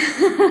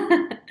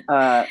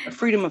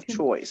 Freedom of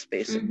choice,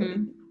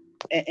 basically.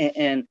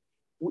 And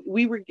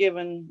we were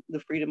given the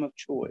freedom of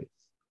choice.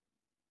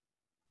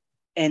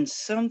 And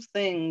some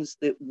things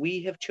that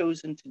we have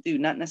chosen to do,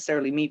 not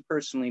necessarily me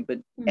personally, but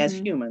as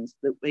humans,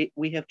 that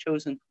we have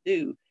chosen to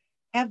do,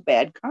 have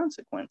bad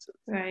consequences.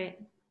 Right.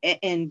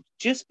 And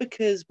just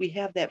because we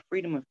have that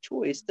freedom of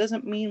choice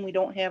doesn't mean we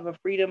don't have a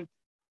freedom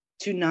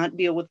to not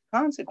deal with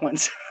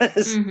consequences.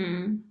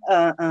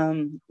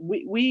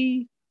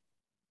 We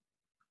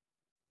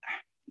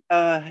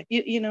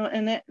you know,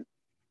 and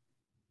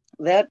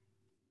that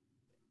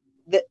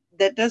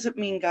doesn't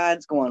mean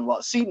God's going,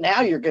 well, see,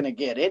 now you're going to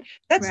get it.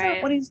 That's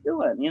not what he's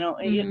doing. You know,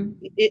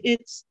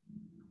 it's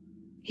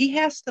he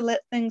has to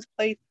let things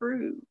play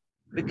through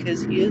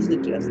because he is a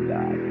just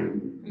God.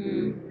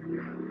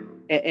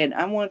 And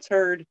I once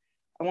heard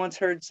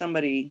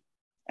somebody,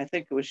 I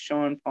think it was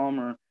Sean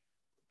Palmer,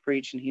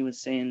 preach, and he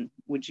was saying,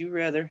 would you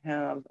rather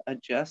have a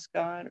just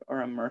God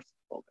or a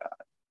merciful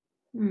God?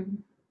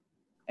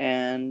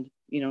 And,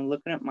 you know,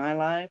 looking at my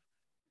life,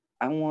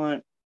 I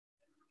want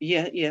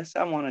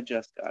a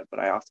just God, but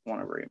I also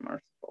want a very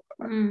merciful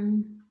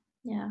God.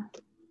 Yeah.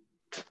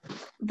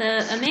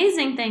 The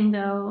amazing thing,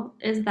 though,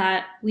 is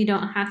that we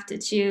don't have to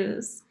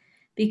choose,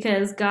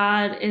 because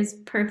God is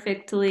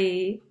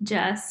perfectly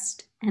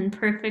just and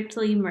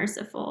perfectly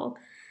merciful.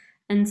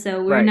 And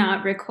so we're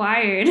not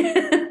required.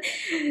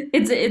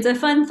 It's a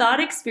fun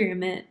thought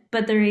experiment,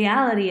 but the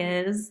reality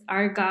is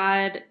our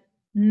God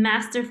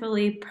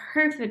masterfully,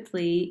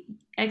 perfectly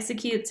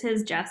executes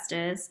his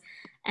justice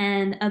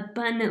and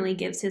abundantly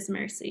gives his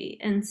mercy.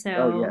 And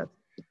so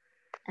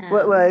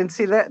well, and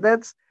see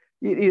that's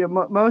you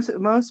know,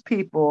 most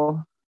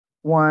people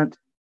want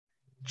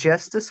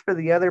justice for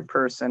the other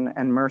person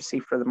and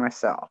mercy for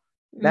myself.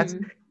 That's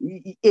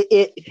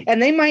it,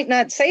 and they might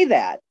not say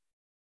that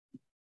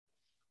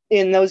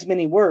in those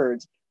many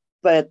words,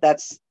 but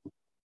that's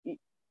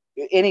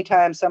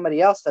anytime somebody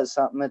else does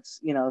something, it's,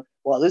 you know,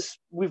 well,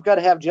 we've got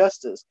to have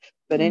justice.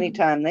 But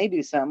anytime they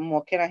do something,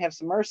 well, can I have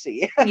some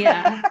mercy?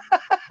 Yeah.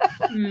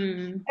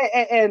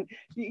 And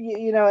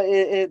you know,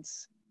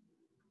 it's,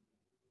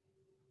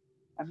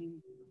 I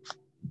mean,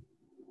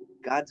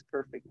 God's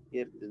perfect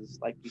gift is,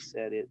 like you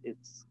said,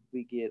 it's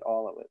we get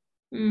all of it.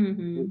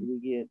 We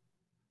get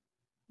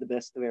the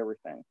best of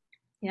everything.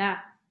 Yeah.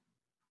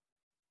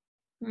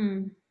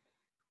 Hmm.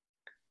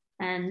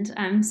 And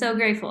I'm so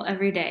grateful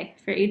every day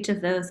for each of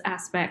those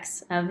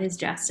aspects of his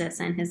justice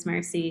and his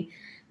mercy.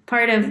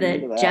 Part of Amen the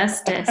to that.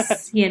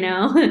 justice,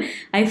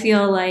 I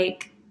feel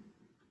like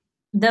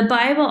the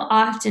Bible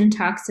often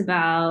talks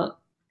about,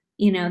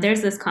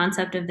 there's this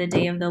concept of the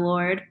day of the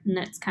Lord, and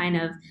that's kind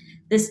of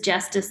this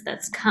justice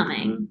that's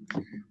coming.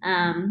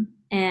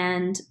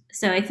 And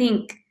so I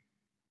think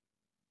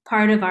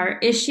part of our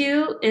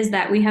issue is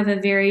that we have a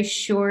very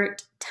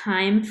short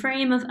time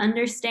frame of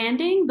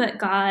understanding, but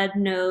God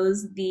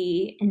knows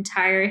the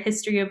entire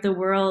history of the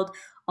world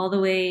all the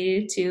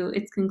way to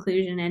its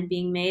conclusion and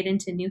being made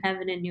into new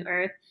heaven and new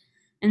earth.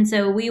 And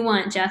so we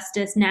want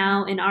justice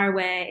now in our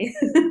way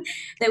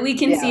that we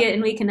can Yeah, see it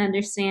and we can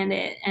understand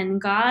it.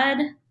 And God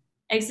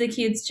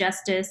executes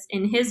justice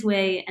in his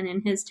way and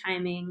in his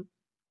timing.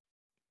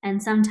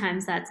 And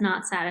sometimes that's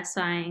not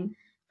satisfying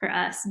for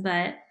us.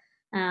 But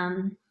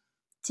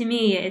to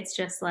me, it's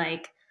just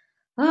like,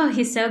 oh,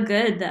 he's so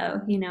good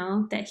though,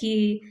 that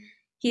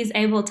he's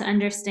able to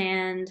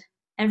understand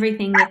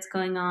everything that's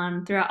going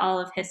on throughout all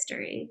of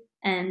history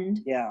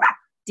and yeah.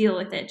 deal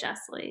with it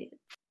justly.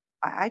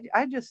 I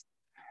just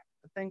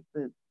think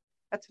that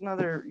that's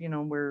another,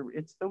 where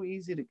it's so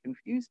easy to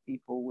confuse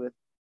people with,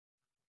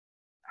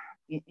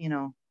 you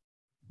know,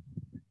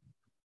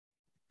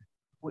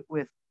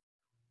 with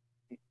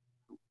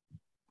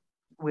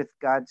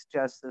God's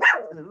justice.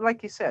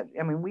 Like you said,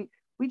 I mean,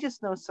 we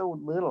just know so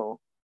little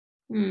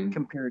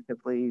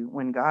comparatively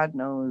when God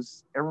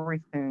knows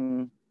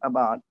everything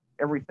about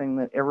everything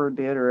that ever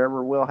did or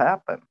ever will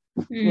happen.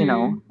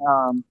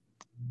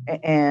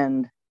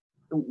 And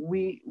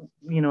we,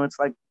 it's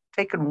like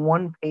taking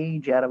one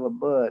page out of a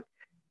book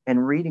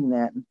and reading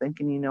that and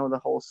thinking you know the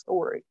whole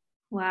story.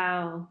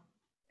 Wow.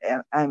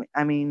 And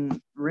I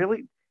mean,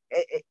 really,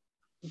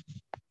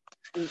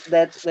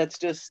 that's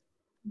just,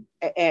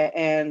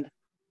 and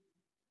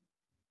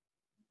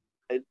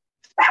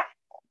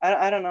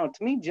I don't know.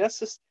 To me,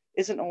 justice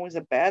isn't always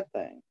a bad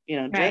thing.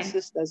 Right.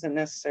 Justice doesn't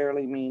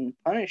necessarily mean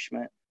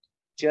punishment.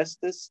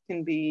 Justice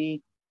can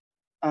be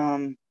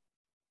um,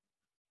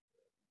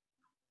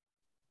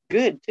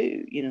 good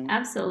too.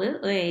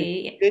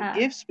 Absolutely. Good Yeah.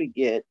 gifts we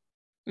get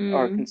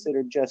are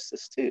considered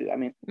justice too. I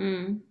mean,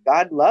 Mm.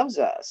 God loves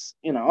us,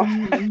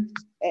 Mm-hmm.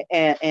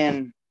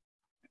 and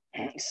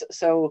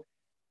so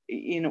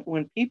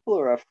when people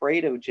are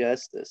afraid of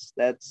justice,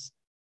 that's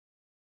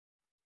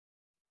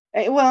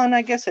well, and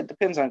I guess it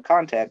depends on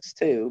context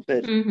too.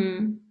 But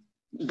Mm-hmm.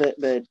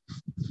 but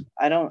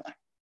I don't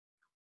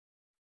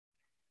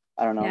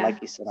know. Yeah.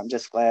 Like you said, I'm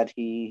just glad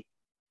he's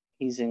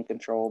in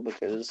control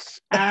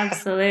because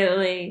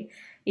Absolutely.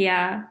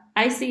 Yeah.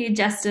 I see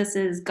justice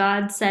as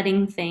God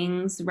setting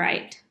things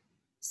right.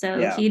 So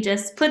yeah, he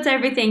just puts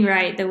everything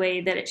right the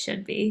way that it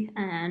should be.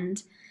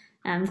 And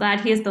I'm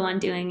glad he's the one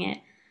doing it.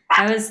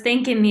 I was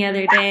thinking the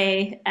other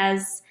day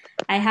as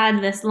I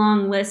had this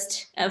long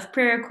list of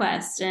prayer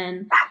requests,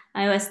 and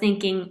I was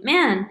thinking,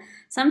 man,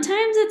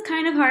 sometimes it's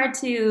kind of hard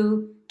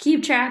to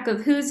keep track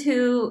of who's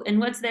who and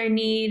what's their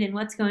need and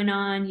what's going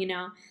on.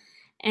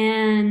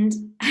 And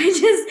I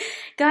just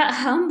got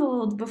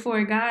humbled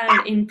before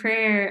God in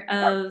prayer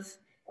of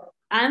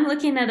I'm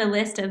looking at a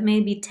list of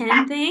maybe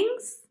 10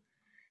 things,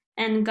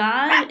 and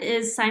God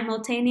is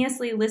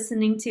simultaneously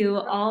listening to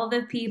all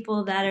the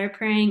people that are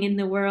praying in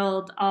the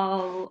world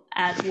all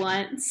at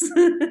once.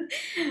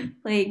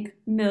 Like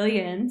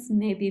millions,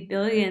 maybe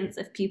billions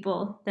of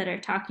people that are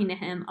talking to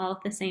him all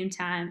at the same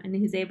time, and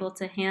he's able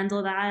to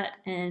handle that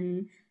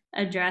and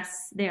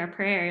address their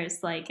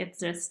prayers. Like it's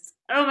just,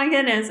 oh my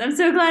goodness, I'm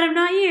so glad I'm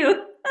not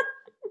you.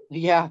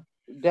 yeah,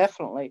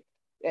 definitely.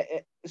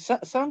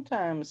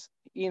 Sometimes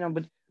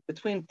but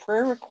between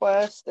prayer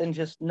requests and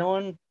just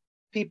knowing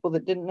people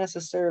that didn't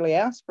necessarily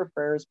ask for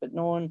prayers, but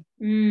knowing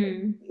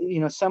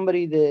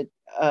somebody that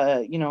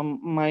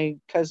my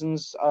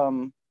cousin's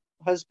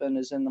husband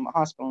is in the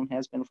hospital and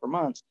has been for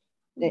months,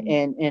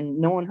 and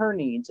knowing her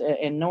needs,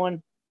 and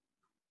knowing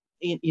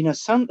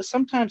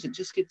sometimes it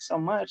just gets so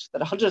much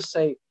that I'll just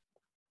say,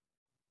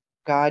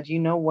 God, you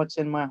know what's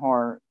in my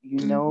heart.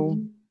 You know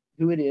Mm-hmm.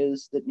 who it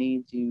is that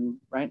needs you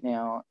right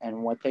now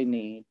and what they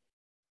need.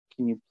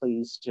 Can you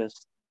please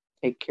just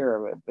take care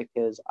of it?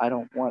 Because I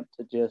don't want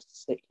to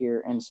just sit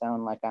here and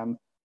sound like I'm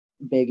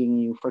begging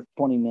you for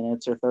 20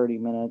 minutes or 30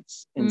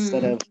 minutes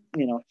instead of,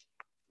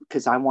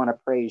 because I want to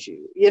praise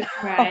you,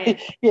 Right.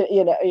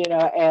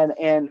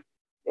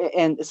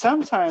 and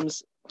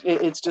sometimes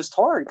it's just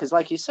hard because,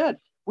 like you said,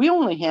 we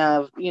only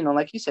have,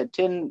 like you said,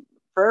 10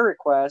 prayer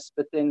requests,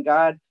 but then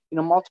God,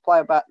 multiply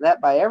about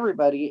that by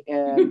everybody,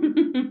 and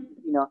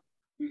you know,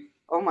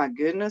 oh my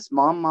goodness,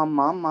 mom.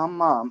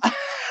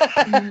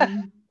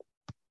 mm.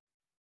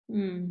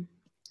 Mm.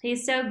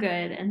 He's so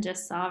good and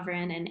just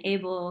sovereign and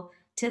able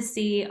to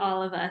see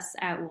all of us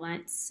at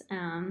once.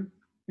 And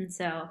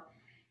so,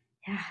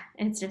 yeah,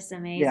 it's just Yeah.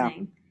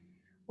 amazing.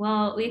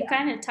 Well, we've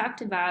kind of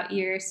talked about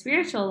your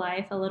spiritual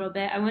life a little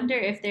bit. I wonder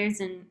if there's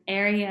an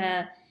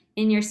area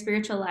in your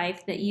spiritual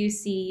life that you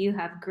see you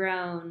have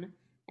grown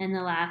in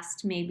the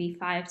last maybe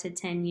 5 to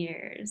 10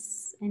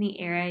 years? Any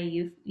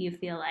area you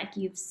feel like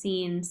you've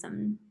seen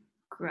some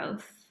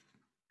growth?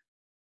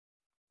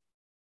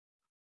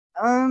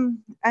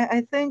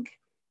 I think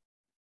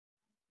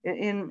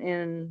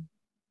in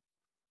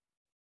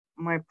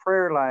my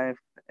prayer life,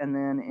 and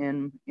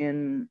then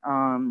in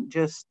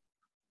just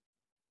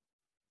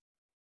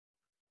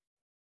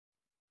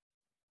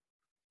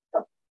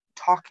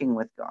talking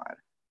with God,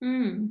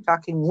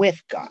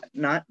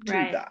 not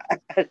to God.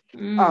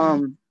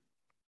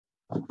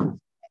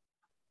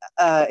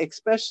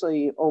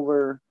 Especially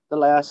over the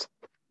last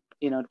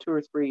 2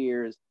 or 3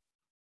 years,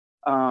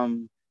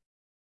 I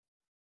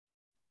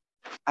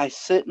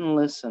sit and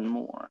listen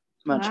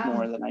much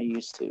more than I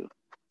used to,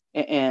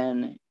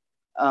 and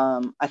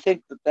I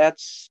think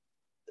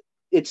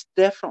it's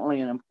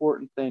definitely an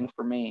important thing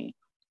for me,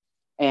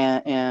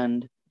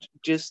 and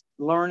just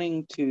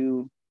learning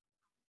to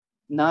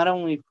not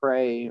only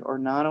pray or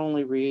not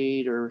only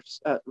read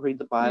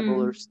the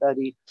Bible or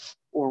study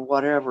or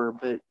whatever,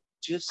 but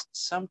just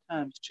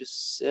sometimes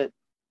just sit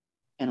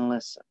and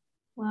listen.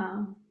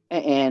 Wow.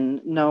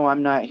 And no,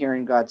 I'm not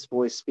hearing God's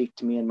voice speak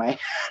to me in my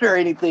head or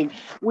anything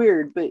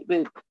weird, but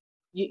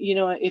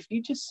if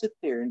you just sit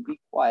there and be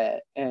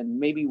quiet and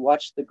maybe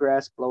watch the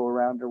grass blow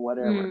around or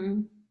whatever,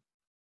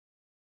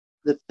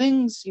 the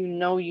things you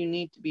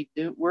need to be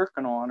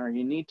working on, or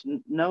you need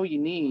to know you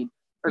need,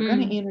 are going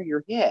to enter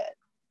your head,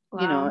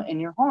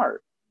 and your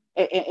heart.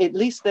 At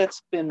least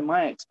that's been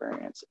my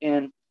experience.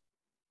 And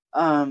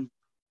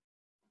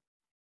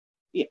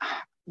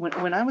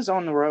when I was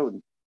on the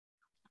road,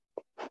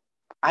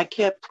 I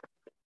kept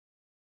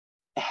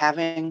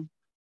having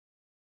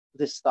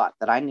this thought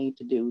that I need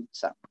to do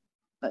something.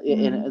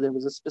 And there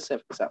was a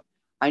specific something.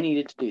 I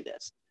needed to do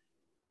this.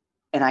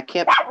 And I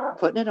kept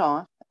putting it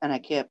off, and I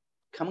kept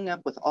coming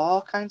up with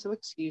all kinds of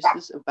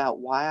excuses about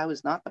why I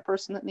was not the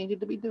person that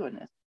needed to be doing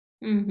this.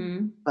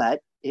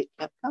 But it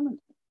kept coming.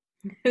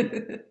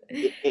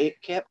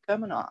 it kept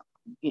coming on.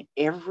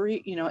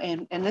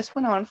 And this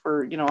went on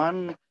for,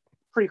 I'm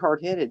pretty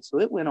hard-headed, so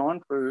it went on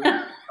for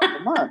a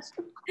couple months.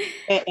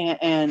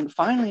 And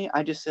finally,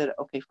 I just said,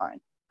 okay, fine,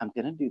 I'm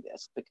going to do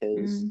this,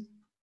 because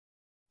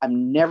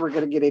I'm never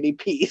going to get any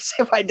peace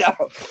if I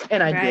don't.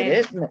 And I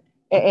did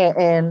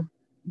it.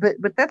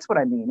 But that's what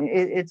I mean.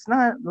 It's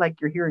not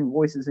like you're hearing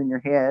voices in your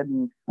head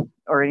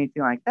or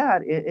anything like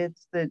that.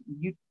 It's that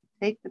you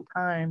take the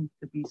time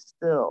to be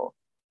still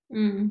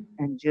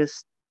and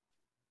just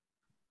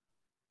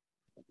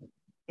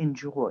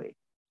enjoy.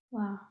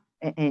 Wow.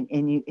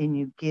 And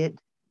you get,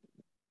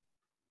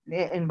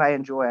 and by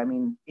enjoy, I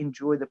mean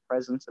enjoy the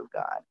presence of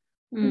God.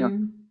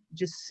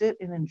 Just sit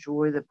and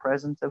enjoy the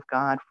presence of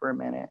God for a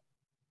minute,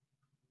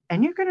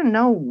 and you're going to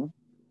know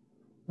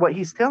what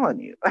he's telling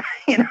you.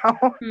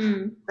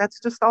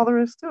 That's just all there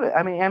is to it.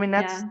 I mean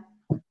that's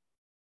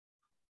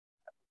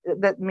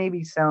that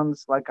maybe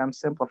sounds like I'm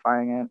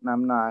simplifying it, and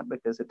I'm not,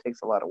 because it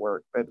takes a lot of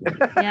work, but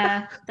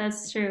yeah,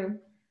 that's true.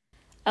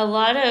 A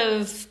lot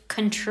of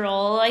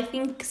control, I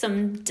think,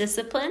 some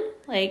discipline,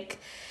 like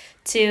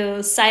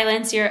to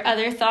silence your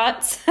other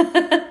thoughts.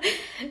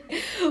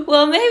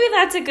 Well, maybe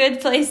that's a good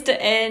place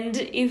to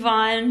end,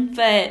 Yvonne,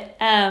 but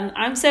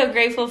I'm so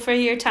grateful for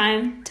your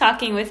time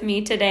talking with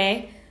me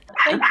today.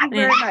 Thank you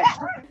very much.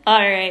 All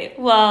right.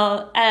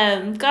 Well,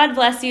 God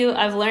bless you.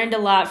 I've learned a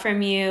lot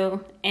from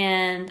you,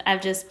 and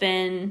I've just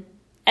been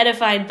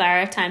edified by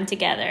our time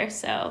together.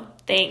 So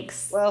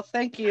thanks. Well,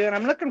 thank you. And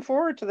I'm looking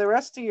forward to the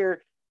rest of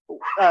your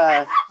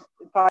podcast.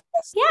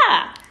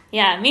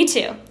 Yeah, me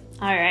too.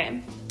 All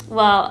right.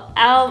 Well,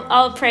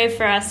 I'll pray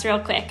for us real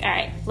quick. All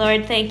right.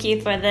 Lord, thank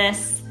you for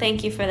this.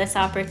 Thank you for this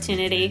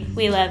opportunity.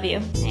 We love you.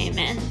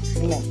 Amen.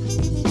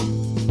 Amen.